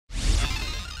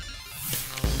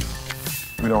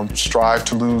We don't strive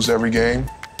to lose every game.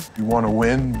 We want to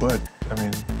win, but I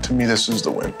mean, to me, this is the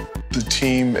win. The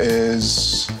team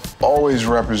is always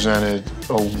represented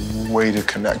a way to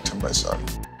connect to my son.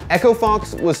 Echo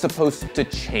Fox was supposed to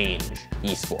change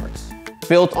esports.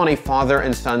 Built on a father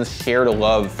and son's shared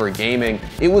love for gaming,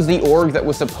 it was the org that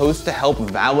was supposed to help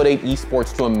validate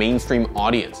esports to a mainstream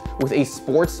audience with a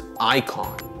sports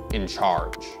icon in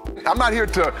charge. I'm not here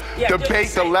to debate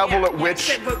the level at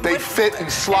which they fit and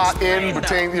slot in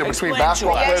between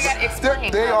basketball players.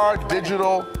 They are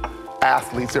digital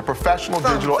athletes. They're professional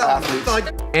digital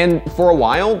athletes. And for a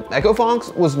while, Echo Fox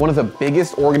was one of the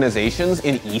biggest organizations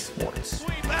in esports.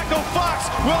 Echo Fox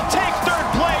will take third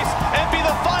place and be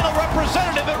the final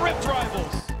representative at Rift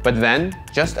Rivals. But then,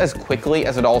 just as quickly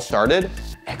as it all started,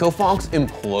 Echo Fox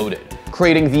imploded,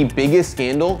 creating the biggest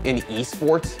scandal in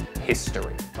esports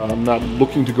history. I'm not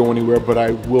looking to go anywhere, but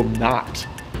I will not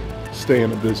stay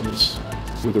in a business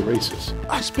with a racist.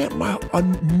 I spent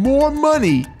more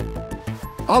money,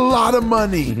 a lot of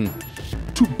money,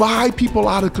 to buy people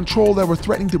out of control that were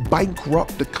threatening to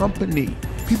bankrupt the company.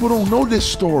 People don't know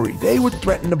this story. They were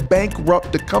threatening to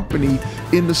bankrupt the company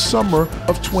in the summer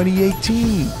of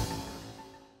 2018.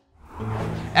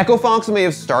 Echo Fox may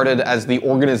have started as the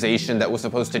organization that was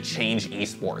supposed to change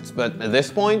esports, but at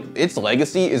this point, its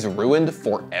legacy is ruined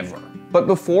forever. But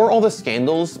before all the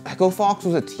scandals, Echo Fox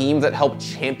was a team that helped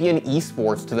champion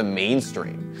esports to the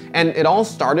mainstream. And it all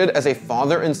started as a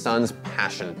father and son's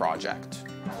passion project.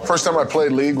 First time I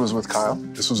played League was with Kyle.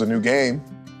 This was a new game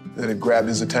that had grabbed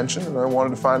his attention, and I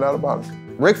wanted to find out about it.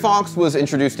 Rick Fox was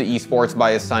introduced to esports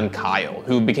by his son Kyle,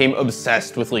 who became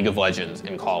obsessed with League of Legends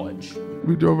in college.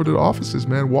 We drove over to the offices,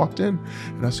 man, walked in,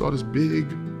 and I saw this big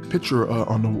picture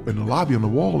in the lobby on the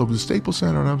wall of the Staples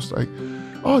Center, and I was like,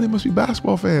 oh, they must be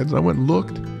basketball fans. And I went and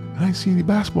looked, and I didn't see any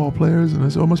basketball players, and I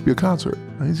said, oh, it must be a concert.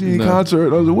 I didn't see any concert.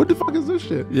 And I was like, what the fuck is this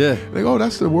shit? Yeah. Like, oh,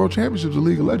 that's the World Championships of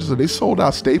League of Legends. So they sold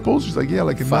out Staples. She's like, yeah,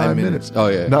 like in 9 minutes. Oh,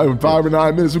 yeah. Not in 5 or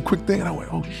 9 minutes, a quick thing. And I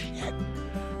went, oh, shit.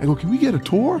 I go, can we get a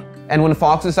tour? And when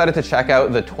Fox decided to check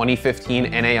out the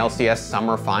 2015 NALCS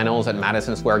Summer Finals at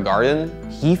Madison Square Garden,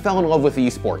 he fell in love with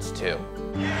esports too.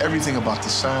 Everything about the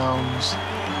sounds,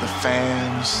 the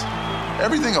fans,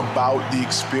 everything about the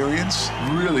experience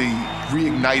really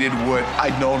reignited what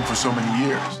I'd known for so many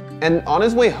years. And on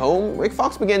his way home, Rick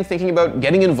Fox began thinking about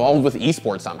getting involved with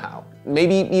esports somehow,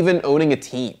 maybe even owning a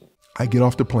team. I get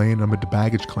off the plane, I'm at the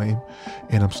baggage claim,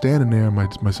 and I'm standing there, and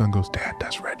my son goes, Dad,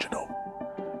 that's Reginald.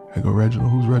 I go, Reginald,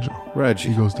 who's Reginald? Reg.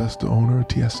 He goes, that's the owner of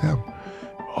TSM.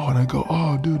 Oh, and I go,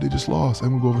 oh, dude, they just lost. I'm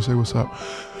gonna go over and say what's up.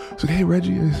 So, hey,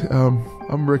 Reggie,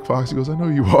 I'm Rick Fox. He goes, I know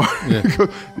you are. Yeah.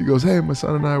 He goes, hey, my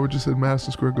son and I were just at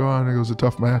Madison Square Garden. It was a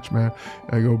tough match, man.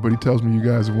 I go, but he tells me you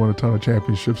guys have won a ton of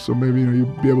championships, so maybe you'll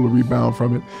be able to rebound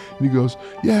from it. And he goes,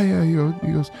 yeah. He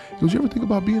goes, you ever think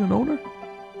about being an owner?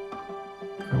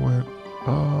 I went,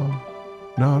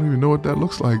 no, I don't even know what that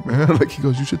looks like, man. Like, he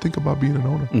goes, you should think about being an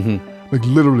owner. Like,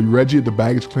 literally, Reggie at the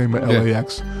baggage claim at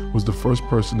LAX was the first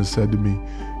person that said to me,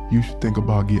 you should think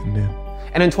about getting in.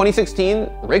 And in 2016,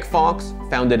 Rick Fox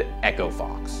founded Echo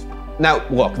Fox. Now,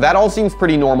 look, that all seems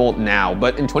pretty normal now,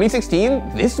 but in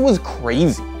 2016, this was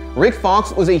crazy. Rick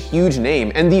Fox was a huge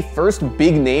name and the first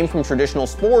big name from traditional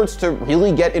sports to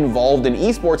really get involved in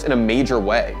esports in a major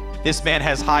way. This man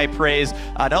has high praise,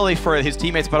 not only for his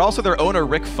teammates, but also their owner,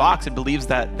 Rick Fox, and believes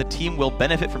that the team will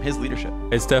benefit from his leadership.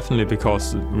 It's definitely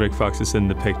because Rick Fox is in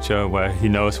the picture where he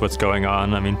knows what's going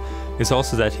on. I mean, it's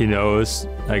also that he knows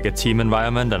like a team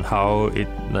environment and how it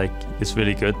is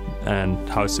really good and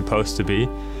how it's supposed to be.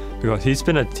 Because he's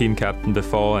been a team captain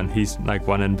before and he's like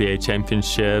won NBA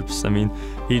championships. I mean,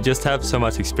 he just has so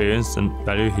much experience and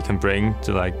value he can bring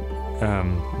to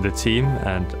the team,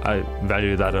 and I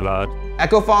value that a lot.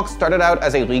 Echo Fox started out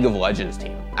as a League of Legends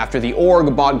team after the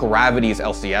org bought Gravity's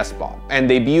LCS bot and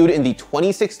debuted in the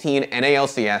 2016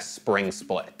 NALCS Spring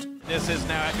Split. This is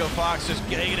now Echo Fox just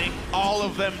getting all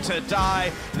of them to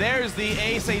die. There's the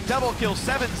ace, a double kill,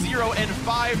 7-0 and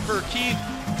 5 for Keith.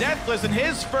 Deathless in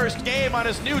his first game on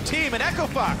his new team, and Echo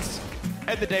Fox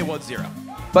end the day 1-0.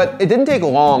 But it didn't take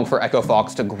long for Echo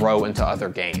Fox to grow into other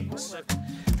games.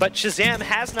 But Shazam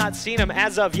has not seen him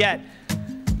as of yet.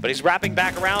 But he's wrapping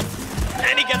back around,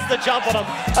 and he gets the jump on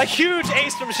him. A huge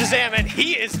ace from Shazam, and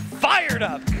he is fired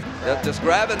up. Yep, just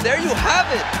grab, and there you have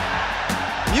it.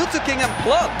 Mewtwo King and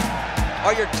Plug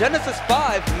are your Genesis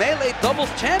 5 Melee Doubles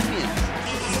champions.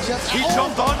 He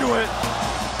jumped onto it.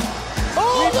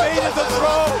 Oh, he made it the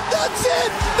throw. That's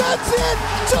it. That's it.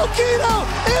 Tokido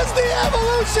is the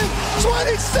Evolution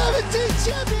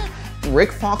 2017 champion.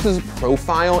 Rick Fox's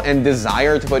profile and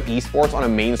desire to put esports on a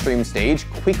mainstream stage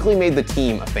quickly made the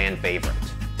team a fan favorite.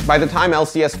 By the time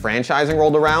LCS franchising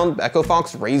rolled around, Echo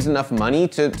Fox raised enough money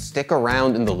to stick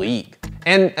around in the league.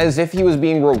 And as if he was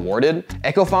being rewarded,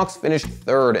 Echo Fox finished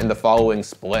 3rd in the following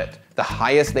split, the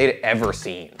highest they'd ever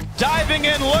seen. Diving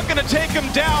in, looking to take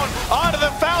him down onto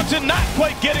the fountain, not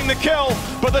quite getting the kill,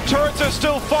 but the turrets are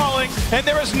still falling, and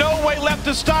there is no way left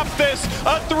to stop this.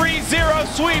 A 3-0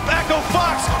 sweep. Echo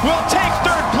Fox will take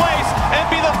 3rd place and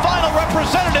be the final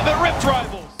representative at Rift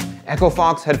Rivals. Echo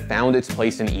Fox had found its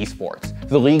place in esports.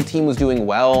 The league team was doing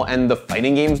well, and the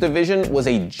fighting games division was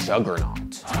a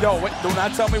juggernaut. Yo, wait, do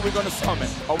not tell me we're gonna summon.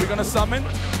 Are we gonna summon?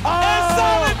 Oh! And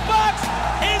Solid Fox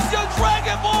is your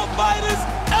Dragon Ball FighterZ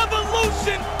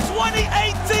Evolution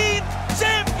 2018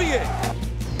 champion!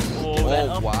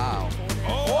 Oh, wow.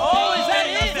 Oh, is that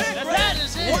it? That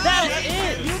is it!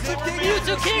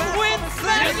 Mewtwo King wins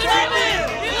Smash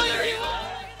Champion!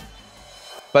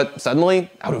 But suddenly,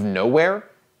 out of nowhere,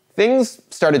 things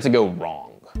started to go wrong.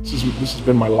 This has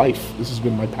been my life. This has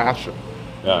been my passion.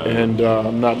 And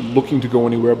I'm not looking to go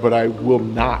anywhere, but I will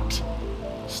not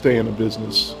stay in a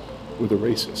business with a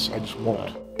racist. I just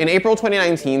won't. In April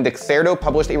 2019, Dexerto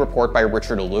published a report by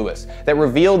Richard Lewis that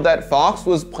revealed that Fox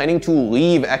was planning to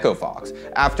leave Echo Fox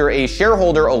after a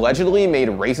shareholder allegedly made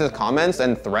racist comments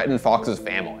and threatened Fox's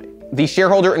family. The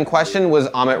shareholder in question was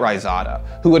Amit Raizada,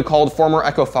 who had called former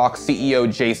Echo Fox CEO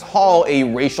Jace Hall a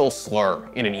racial slur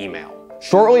in an email.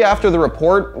 Shortly after the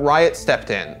report, Riot stepped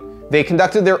in. They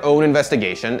conducted their own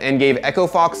investigation and gave Echo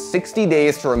Fox 60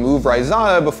 days to remove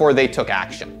Raizada before they took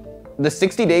action. The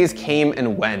 60 days came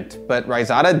and went, but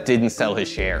Raizada didn't sell his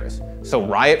shares. So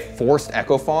Riot forced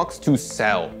Echo Fox to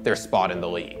sell their spot in the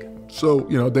league. So,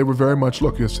 you know, they were very much,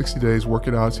 look, you have 60 days, work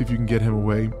it out, see if you can get him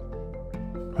away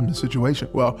from the situation.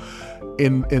 Well,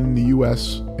 in the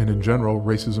US and in general,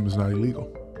 racism is not illegal.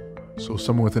 So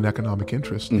someone with an economic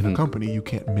interest in a company, you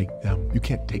can't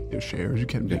take their shares, you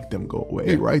can't make them go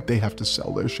away, right? They have to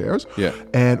sell their shares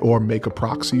and or make a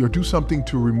proxy or do something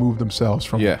to remove themselves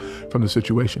from the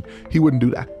situation. He wouldn't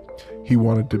do that. He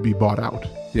wanted to be bought out.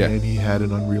 And he had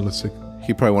an unrealistic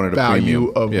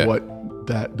value of what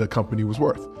the company was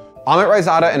worth. Amit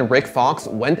Raizada and Rick Fox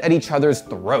went at each other's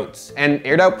throats and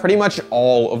aired out pretty much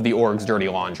all of the org's dirty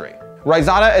laundry.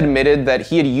 Raizada admitted that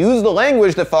he had used the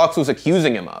language that Fox was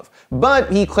accusing him of,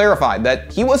 but he clarified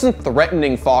that he wasn't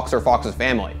threatening Fox or Fox's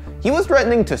family. He was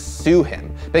threatening to sue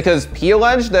him because he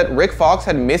alleged that Rick Fox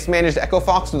had mismanaged Echo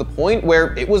Fox to the point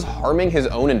where it was harming his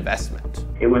own investment.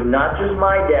 It was not just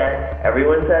my debt.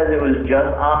 Everyone says it was just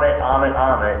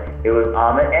Amit. It was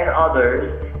Amit and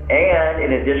others, and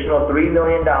an additional $3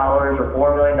 million or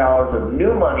 $4 million of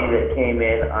new money that came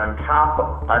in on top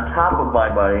of my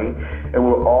money, and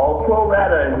we're all pro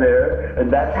rata in there,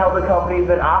 and that's how the company's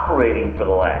been operating for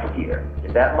the last year.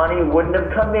 If that money wouldn't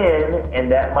have come in and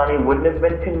that money wouldn't have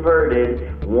been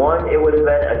converted, one, it would have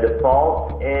been a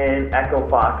default in Echo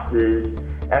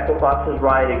Fox's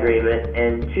Riot agreement,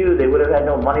 and two, they would have had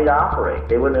no money to operate.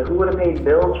 Who would have paid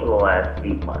bills for the last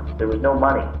 8 months? There was no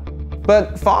money.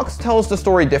 But Fox tells the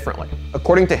story differently.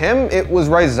 According to him, it was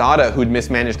Raizada who'd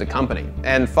mismanaged the company,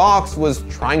 and Fox was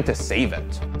trying to save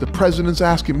it. The president's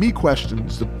asking me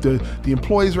questions, the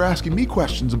employees are asking me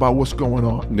questions about what's going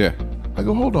on. Yeah. I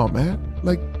go, hold on, man.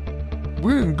 Like,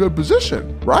 we're in a good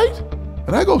position, right?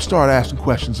 And I go start asking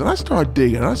questions, and I start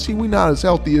digging, and I see we're not as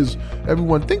healthy as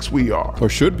everyone thinks we are. Or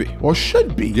should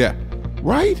be. Yeah.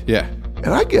 Right? Yeah.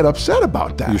 And I get upset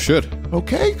about that. You should.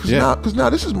 Okay? Because now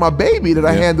this is my baby that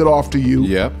I handed off to you.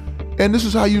 Yeah. And this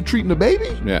is how you're treating the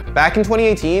baby? Yeah. Back in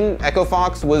 2018, Echo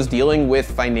Fox was dealing with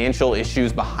financial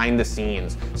issues behind the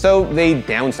scenes, so they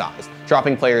downsized,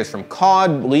 dropping players from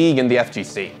COD, League, and the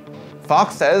FGC.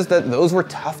 Fox says that those were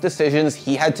tough decisions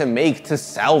he had to make to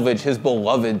salvage his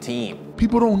beloved team.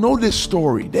 People don't know this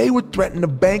story. They were threatening to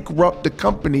bankrupt the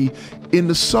company in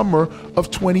the summer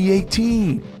of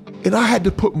 2018. And I had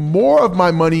to put more of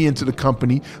my money into the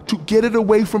company to get it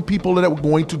away from people that were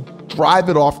going to drive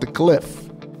it off the cliff.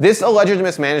 This alleged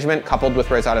mismanagement, coupled with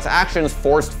Raizada's actions,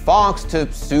 forced Fox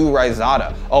to sue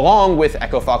Raizada, along with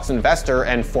Echo Fox investor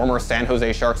and former San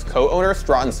Jose Sharks co-owner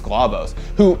Straton Sklavos,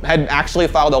 who had actually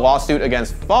filed a lawsuit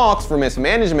against Fox for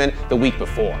mismanagement the week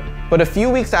before. But a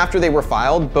few weeks after they were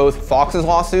filed, both Fox's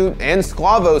lawsuit and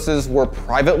Sklavos's were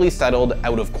privately settled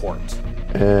out of court.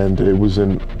 And it was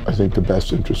in, I think, the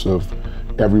best interest of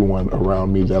everyone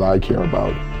around me that I care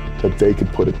about, that they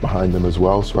could put it behind them as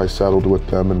well. So I settled with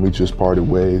them, and we just parted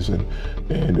ways and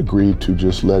agreed to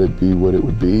just let it be what it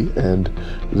would be. And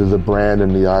the brand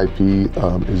and the IP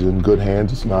is in good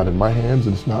hands. It's not in my hands,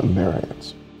 and it's not in their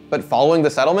hands. But following the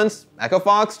settlements, Echo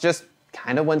Fox just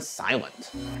kind of went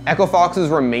silent. Echo Fox's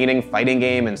remaining fighting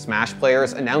game and Smash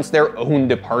players announced their own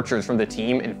departures from the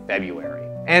team in February.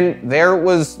 And there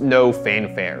was no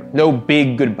fanfare, no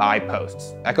big goodbye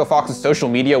posts. Echo Fox's social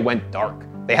media went dark.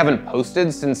 They haven't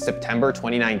posted since September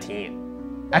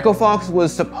 2019. Echo Fox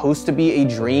was supposed to be a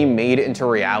dream made into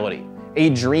reality, a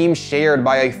dream shared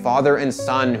by a father and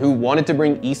son who wanted to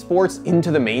bring esports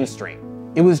into the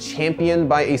mainstream. It was championed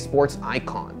by a sports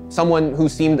icon, someone who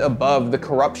seemed above the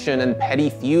corruption and petty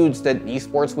feuds that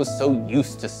esports was so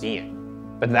used to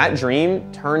seeing. But that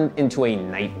dream turned into a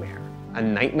nightmare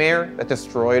that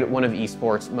destroyed one of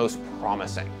esports' most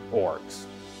promising orgs.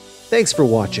 Thanks for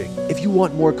watching. If you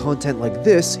want more content like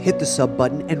this, hit the sub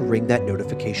button and ring that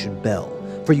notification bell.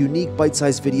 For unique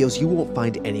bite-sized videos you won't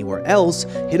find anywhere else,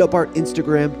 hit up our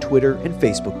Instagram, Twitter, and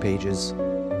Facebook pages.